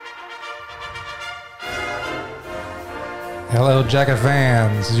Hello, Jacket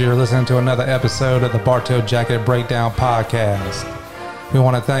fans. You're listening to another episode of the Bartow Jacket Breakdown Podcast. We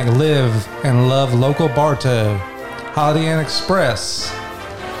want to thank Live and Love Local Bartow, Holiday Inn Express,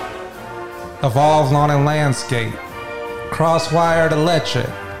 Evolve Lawn and Landscape, Crosswired Electric,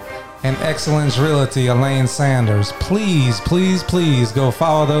 and Excellence Realty, Elaine Sanders. Please go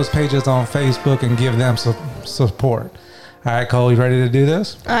follow those pages on Facebook and give them support. All right, Cole, you ready to do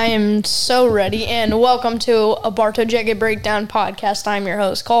this? I am so ready, and welcome to a Bartow Jacket Breakdown Podcast. I'm your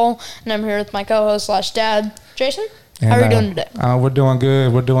host, Cole, and I'm here with my co-host / dad, Jason. How are you doing today? We're doing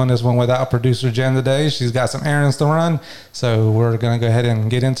good. We're doing this one without producer Jen today. She's got some errands to run, so we're going to go ahead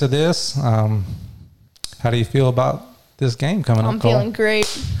and get into this. How do you feel about this game coming up, Cole? I'm feeling great.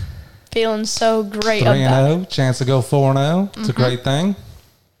 Feeling so great. 3-0, chance to go 4-0. It's a great thing.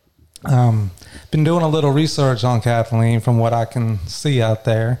 Been doing a little research on Kathleen from what I can see out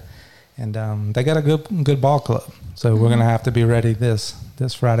there, and they got a good ball club. So we're going to have to be ready this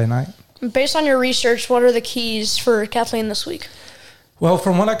Friday night. Based on your research, what are the keys for Kathleen this week? Well,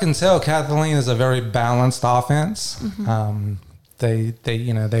 from what I can tell, Kathleen is a very balanced offense. They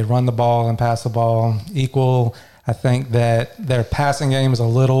run the ball and pass the ball equal. I think that their passing game is a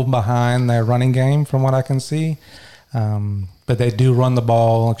little behind their running game from what I can see. But they do run the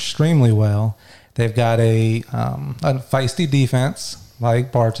ball extremely well. They've got a feisty defense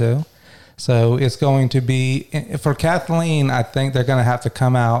like Bartow. So it's going to be, for Kathleen, I think they're going to have to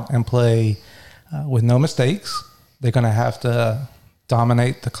come out and play with no mistakes. They're going to have to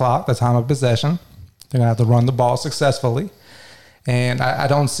dominate the clock, the time of possession. They're going to have to run the ball successfully. And I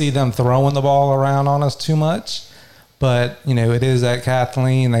don't see them throwing the ball around on us too much. But, it is at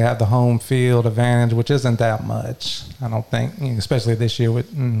Kathleen. They have the home field advantage, which isn't that much, I don't think, especially this year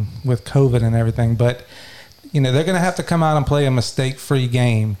with COVID and everything. But, they're going to have to come out and play a mistake-free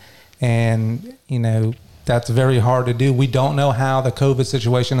game. And, that's very hard to do. We don't know how the COVID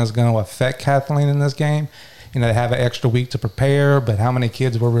situation is going to affect Kathleen in this game. They have an extra week to prepare, but how many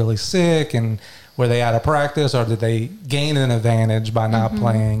kids were really sick, and were they out of practice, or did they gain an advantage by not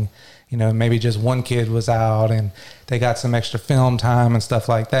playing? Maybe just one kid was out and they got some extra film time and stuff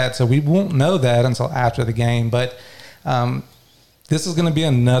like that. So we won't know that until after the game. But this is going to be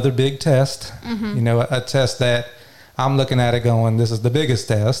another big test, a test that I'm looking at it going, this is the biggest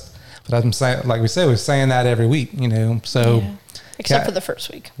test. But I'm saying, like we said, we're saying that every week, so. Yeah. Except for the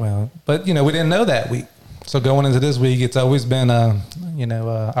first week. Well, but, we didn't know that week. So going into this week, it's always been a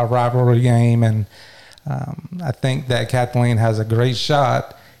rivalry game. And I think that Kathleen has a great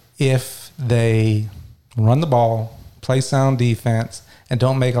shot if they run the ball, play sound defense, and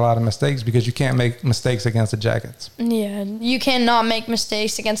don't make a lot of mistakes, because you can't make mistakes against the Jackets. Yeah, you cannot make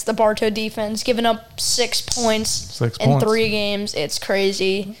mistakes against the Bartow defense. Giving up 6 points in 3 games, it's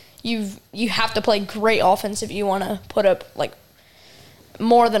crazy. You have to play great offense if you want to put up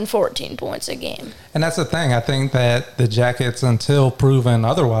more than 14 points a game. And that's the thing. I think that the Jackets, until proven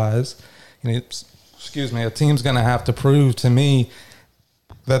otherwise, a team's going to have to prove to me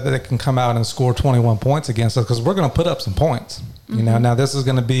that they can come out and score 21 points against us, because we're going to put up some points. Now this is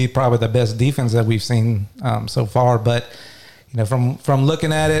going to be probably the best defense that we've seen so far. But from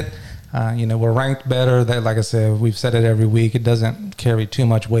looking at it, we're ranked better. That, like I said, we've said it every week. It doesn't carry too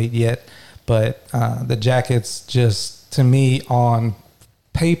much weight yet. But the Jackets, just to me, on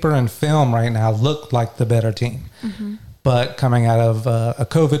paper and film right now, look like the better team. But coming out of a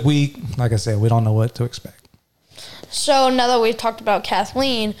COVID week, like I said, we don't know what to expect. So now that we've talked about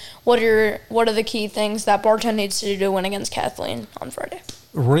Kathleen, what are the key things that Bartow needs to do to win against Kathleen on Friday?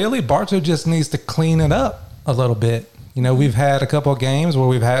 Really, Bartow just needs to clean it up a little bit. We've had a couple of games where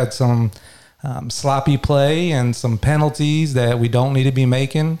we've had some sloppy play and some penalties that we don't need to be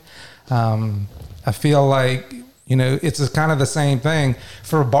making. I feel like, it's kind of the same thing.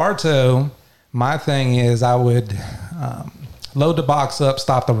 For Bartow, my thing is I would load the box up,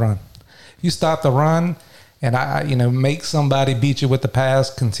 stop the run. You stop the run, and make somebody beat you with the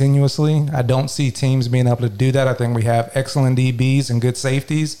pass continuously. I don't see teams being able to do that. I think we have excellent DBs and good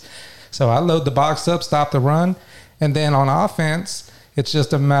safeties. So I load the box up, stop the run. And then on offense, it's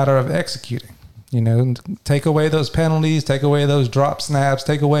just a matter of executing. Take away those penalties, take away those drop snaps,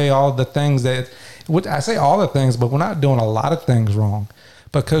 take away all the things I say all the things, but we're not doing a lot of things wrong.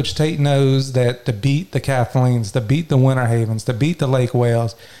 But Coach Tate knows that to beat the Kathleens, to beat the Winter Havens, to beat the Lake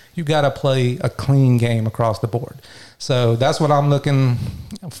Wales, you got to play a clean game across the board. So that's what I'm looking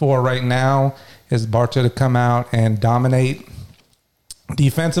for right now, is Bartow to come out and dominate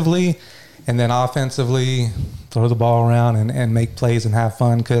defensively, and then offensively throw the ball around and make plays and have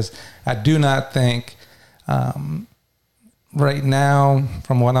fun. Because I do not think right now,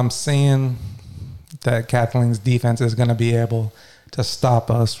 from what I'm seeing, that Kathleen's defense is going to be able to stop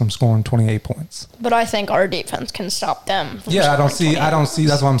us from scoring 28 points. But I think our defense can stop them. I don't see.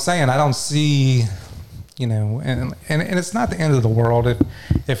 That's what I'm saying. I don't see. And it's not the end of the world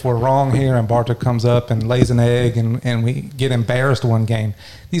if we're wrong here and Bartow comes up and lays an egg and we get embarrassed one game.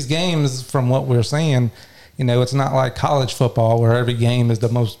 These games, from what we're seeing, it's not like college football where every game is the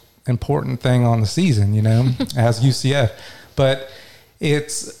most important thing on the season, as UCF. But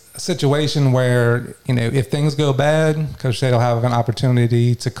it's a situation where, if things go bad, Coach Shea will have an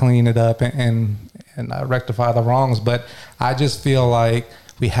opportunity to clean it up and rectify the wrongs. But I just feel like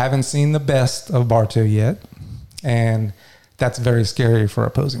we haven't seen the best of Bartow yet, and that's very scary for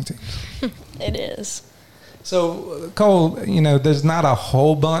opposing teams. It is. So, Cole, there's not a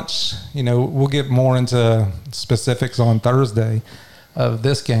whole bunch. We'll get more into specifics on Thursday of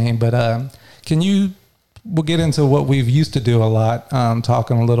this game, but we'll get into what we've used to do a lot,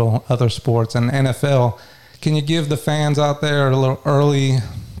 talking a little other sports and NFL. Can you give the fans out there a little early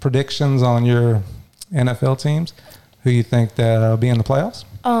predictions on your NFL teams? Who you think that'll be in the playoffs?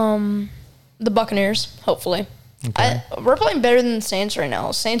 The Buccaneers, hopefully. Okay. We're playing better than the Saints right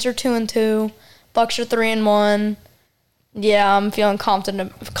now. Saints are 2-2. Bucs are 3-1. Yeah, I'm feeling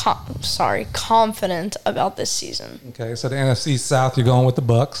confident about this season. Okay, so the NFC South, you're going with the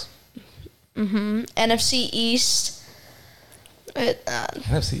Bucs. Mm-hmm. NFC East.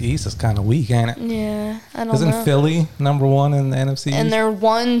 NFC East is kind of weak, ain't it? Yeah, I don't know. Isn't Philly number one in the NFC East? And they're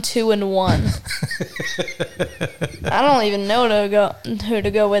 1-2-1. I don't even know who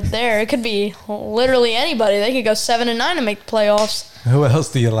to go with there. It could be literally anybody. They could go 7-9 and make the playoffs. Who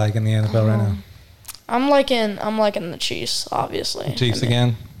else do you like in the NFL right now? I'm liking the Chiefs, obviously. Chiefs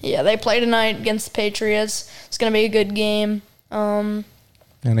again? Yeah, they play tonight against the Patriots. It's gonna be a good game.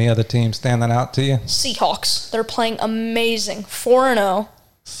 Any other team standing out to you? Seahawks. They're playing amazing. 4-0.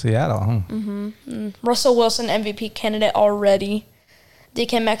 Seattle, huh? Mm-hmm. Russell Wilson, MVP candidate already.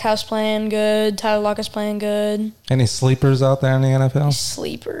 DK Metcalf's playing good. Tyler Lockett's playing good. Any sleepers out there in the NFL?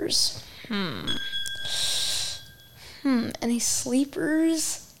 Sleepers. Any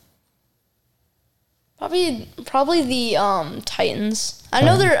sleepers? Probably the Titans. I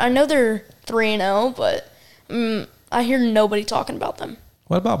know they're 3-0, but I hear nobody talking about them.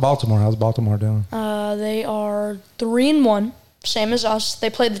 What about Baltimore? How's Baltimore doing? They are 3-1, same as us. They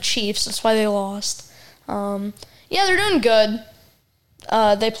played the Chiefs. That's why they lost. Yeah, they're doing good.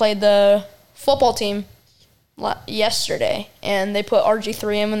 They played the football team yesterday, and they put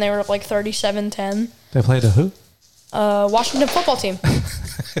RG3 in when they were up like 37-10. They played a who? Washington football team.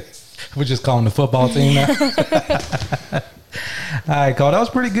 We just call them the football team now. All right, Cole, that was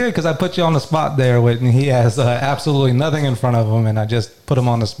pretty good because I put you on the spot there. He has absolutely nothing in front of him, and I just put him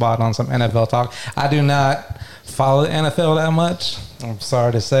on the spot on some NFL talk. I do not follow the NFL that much. I'm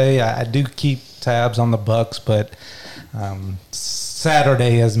sorry to say. I do keep tabs on the Bucs, but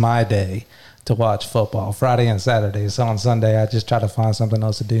Saturday is my day to watch football. Friday and Saturday. So on Sunday, I just try to find something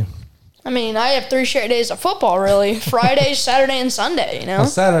else to do. I mean, I have 3 straight days of football, really. Friday, Saturday, and Sunday,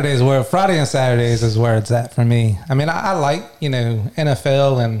 Well, Friday and Saturdays is where it's at for me. I mean, I like,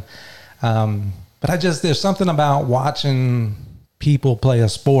 NFL, and but there's something about watching people play a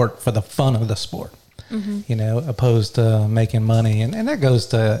sport for the fun of the sport, opposed to making money. And that goes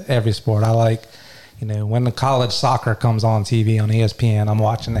to every sport. I like, when the college soccer comes on TV on ESPN, I'm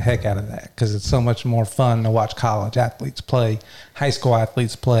watching the heck out of that because it's so much more fun to watch college athletes play, high school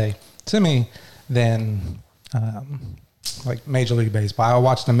athletes play, to me, than like Major League Baseball. I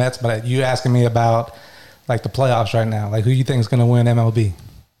watch the Mets, but you asking me about like the playoffs right now, like who you think is going to win MLB?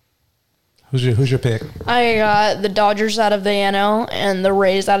 Who's your pick? I got the Dodgers out of the NL and the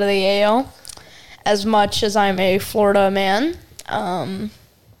Rays out of the AL. As much as I'm a Florida man,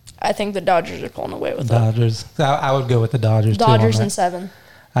 I think the Dodgers are pulling away with Dodgers. I would go with the Dodgers. Dodgers in 7.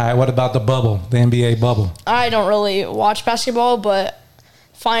 All right. What about the bubble? The NBA bubble? I don't really watch basketball, but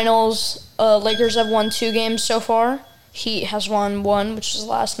finals. Lakers have won 2 games so far. Heat has won 1, which was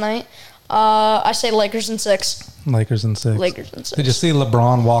last night. I say Lakers in 6. Lakers in 6. Did you see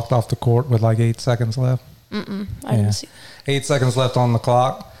LeBron walked off the court with like 8 seconds left? I didn't see. 8 seconds left on the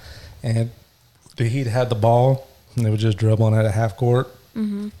clock, and the Heat had the ball, and they were just dribbling it at half court.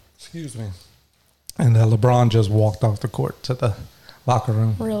 Mm-hmm. Excuse me. And LeBron just walked off the court to the locker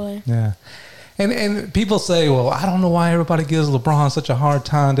room. Really? Yeah. And people say, well, I don't know why everybody gives LeBron such a hard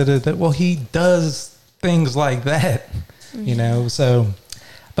time. Well, he does things like that, So,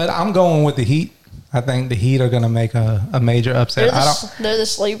 but I'm going with the Heat. I think the Heat are going to make a major upset. They're the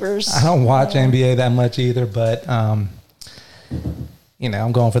sleepers. I don't watch NBA that much either, but I'm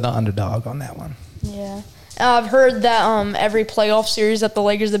going for the underdog on that one. Yeah. I've heard that every playoff series that the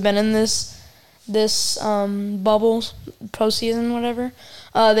Lakers have been in this this bubbles postseason, whatever.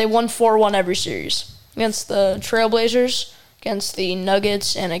 They won 4-1 every series against the Trailblazers, against the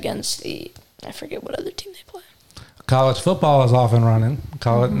Nuggets, and against I forget what other team they play. College football is off and running.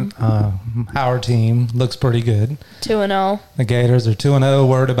 Our team looks pretty good. 2-0. The Gators are 2-0.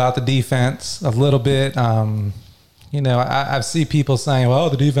 Worried about the defense a little bit. I see people saying, well,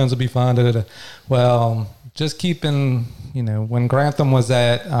 the defense will be fine. Da, da, da. Well, just keeping, when Grantham was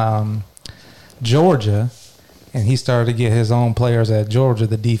at Georgia and he started to get his own players at Georgia,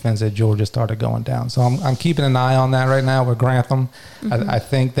 the defense at Georgia started going down. So I'm keeping an eye on that right now with Grantham. I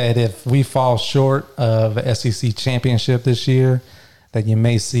think that if we fall short of a SEC championship this year, that you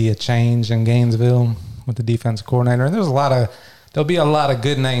may see a change in Gainesville with the defensive coordinator. And there'll be a lot of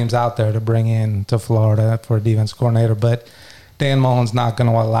good names out there to bring in to Florida for a defense coordinator, but Dan Mullen's not going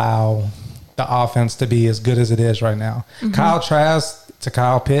to allow the offense to be as good as it is right now. Kyle Trask to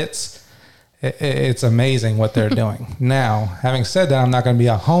Kyle Pitts, it's amazing what they're doing. Now, having said that, I'm not going to be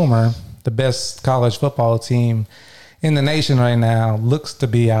a homer. The best college football team in the nation right now looks to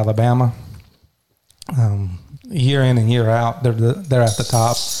be Alabama. Year in and year out, they're at the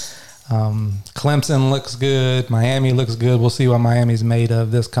top. Clemson looks good. Miami looks good. We'll see what Miami's made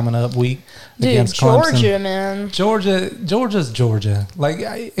of this coming up week against Clemson. Georgia, man. Georgia's Georgia.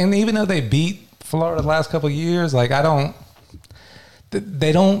 And even though they beat Florida the last couple of years, they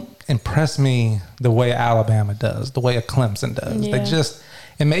don't impress me the way Alabama does, the way a Clemson does. Yeah.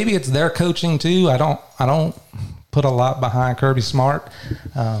 And maybe it's their coaching too. I don't put a lot behind Kirby Smart.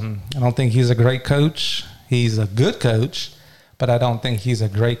 I don't think he's a great coach. He's a good coach, but I don't think he's a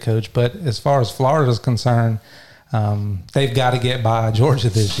great coach. But as far as Florida is concerned, they've got to get by Georgia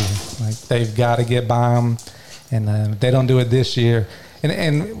this year. They've got to get by them, and if they don't do it this year.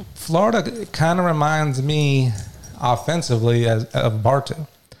 And Florida kind of reminds me offensively of Bartow.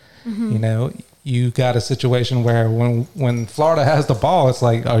 You got a situation where when Florida has the ball, it's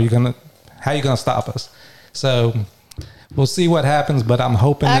like, how are you gonna stop us? So we'll see what happens, but I'm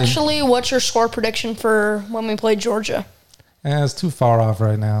hoping. Actually, what's your score prediction for when we play Georgia? It's too far off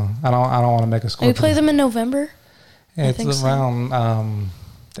right now. I don't want to make a score. We play them in November. It's around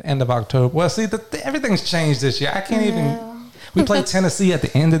the end of October. Well, see, everything's changed this year. I can't even. We played Tennessee at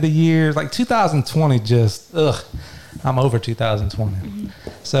the end of the year. 2020 just I'm over 2020.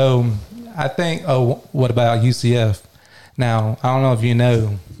 So I think. Oh, what about UCF? Now I don't know if you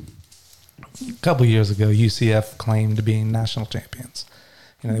know. A couple years ago, UCF claimed to be national champions.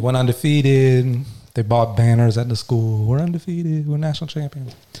 They went undefeated. They bought banners at the school. We're undefeated. We're national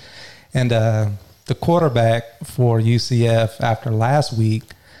champions. And the quarterback for UCF after last week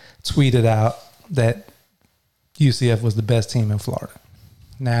tweeted out that UCF was the best team in Florida.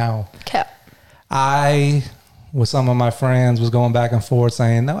 Now, I, with some of my friends, was going back and forth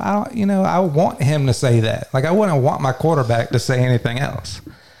saying, no, I want him to say that. I wouldn't want my quarterback to say anything else.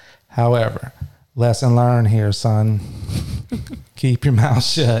 However, lesson learned here, son. Keep your mouth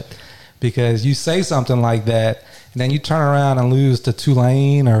shut, because you say something like that, and then you turn around and lose to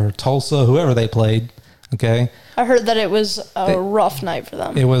Tulane or Tulsa, whoever they played. Okay, I heard that it was a rough night for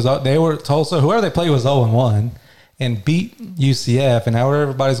them. They were Tulsa, whoever they played was 0-1, and beat UCF, and now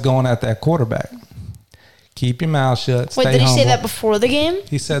everybody's going at that quarterback. Keep your mouth shut. Wait, did he humble. say that before the game?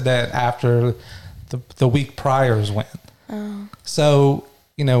 He said that after the week prior's win. Oh. So.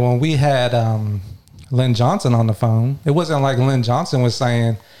 When we had Lynn Johnson on the phone, it wasn't like Lynn Johnson was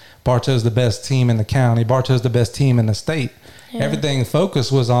saying Bartow's the best team in the county, Bartow's the best team in the state. Yeah. Everything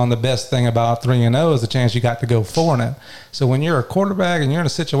focus was on the best thing about 3-0 is the chance you got to go 4-0. So when you're a quarterback and you're in a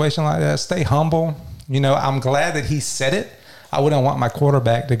situation like that, stay humble. I'm glad that he said it. I wouldn't want my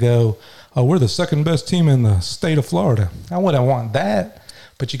quarterback to go, oh, we're the second best team in the state of Florida. I wouldn't want that.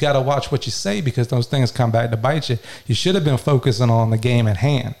 But you got to watch what you say, because those things come back to bite you. You should have been focusing on the game at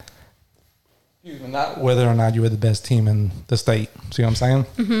hand, not whether or not you were the best team in the state. See what I'm saying?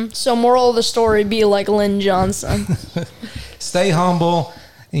 Mm-hmm. So moral of the story, be like Lynn Johnson. Stay humble,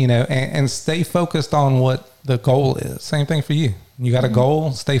 and stay focused on what the goal is. Same thing for you. You got a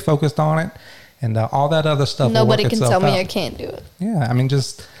goal, stay focused on it, and all that other stuff Nobody will work can tell me out. I can't do it. Yeah,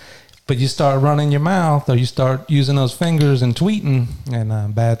 but you start running your mouth, or you start using those fingers and tweeting,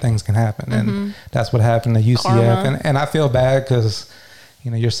 and bad things can happen. And that's what happened to UCF. And I feel bad because,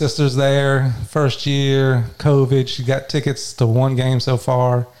 your sister's there, first year, COVID. She got tickets to one game so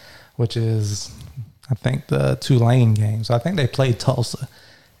far, which is, I think, the Tulane game. So I think they played Tulsa,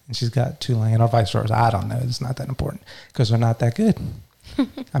 and she's got Tulane, or vice versa. I don't know. It's not that important because they're not that good.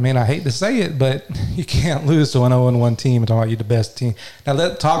 I mean, I hate to say it, but you can't lose to an 0-1 team and talk about you're the best team. Now,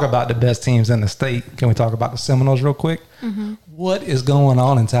 let's talk about the best teams in the state. Can we talk about the Seminoles real quick? Mm-hmm. What is going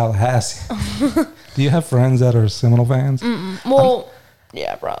on in Tallahassee? Do you have friends that are Seminole fans? Well,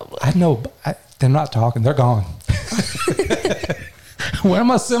 yeah, probably. I know. They're not talking. They're gone. Where are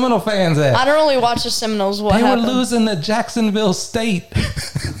my Seminole fans at? I don't really watch the Seminoles. What happened? They were losing to Jacksonville State.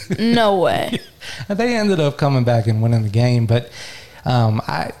 No way. They ended up coming back and winning the game, but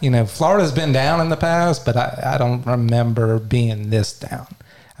Florida's been down in the past, but I don't remember being this down.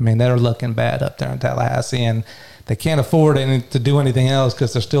 I mean, they're looking bad up there in Tallahassee, and they can't afford to do anything else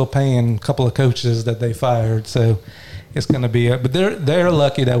because they're still paying a couple of coaches that they fired. So it's going to be but they're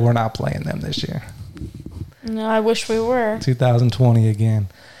lucky that we're not playing them this year. No, I wish we were. 2020 again.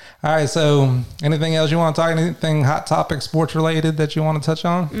 All right, so anything else you want to talk, anything hot topic sports related that you want to touch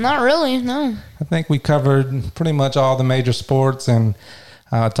on? Not really, no. I think we covered pretty much all the major sports and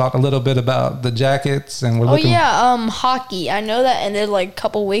talked a little bit about the Jackets. And we're looking. Hockey. I know that ended like a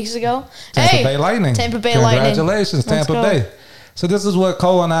couple weeks ago. Tampa Bay Lightning. Congratulations, Tampa Bay. So this is what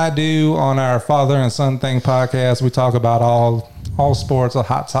Cole and I do on our Father and Son Thing podcast. We talk about all sports, the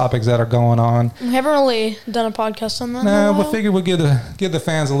hot topics that are going on. We haven't really done a podcast on that. No, we figured we'd give the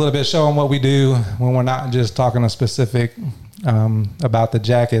fans a little bit, show them what we do when we're not just talking a specific about the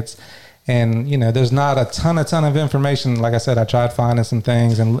Jackets. And, there's not a ton of information. Like I said, I tried finding some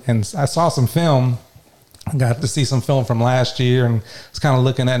things and I saw some film. I got to see some film from last year and was kind of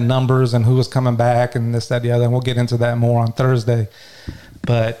looking at numbers and who was coming back and this, that, the other. And we'll get into that more on Thursday.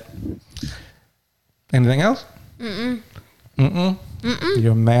 But anything else? Mm-mm.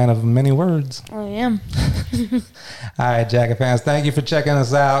 You're a man of many words. I am. All right, Jacket fans, thank you for checking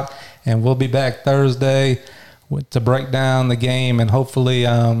us out. And we'll be back Thursday to break down the game and hopefully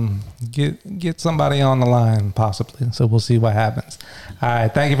get somebody on the line possibly. So we'll see what happens. All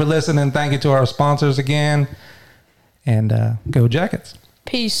right, thank you for listening. Thank you to our sponsors again. And go Jackets.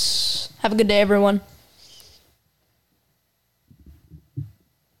 Peace. Have a good day, everyone.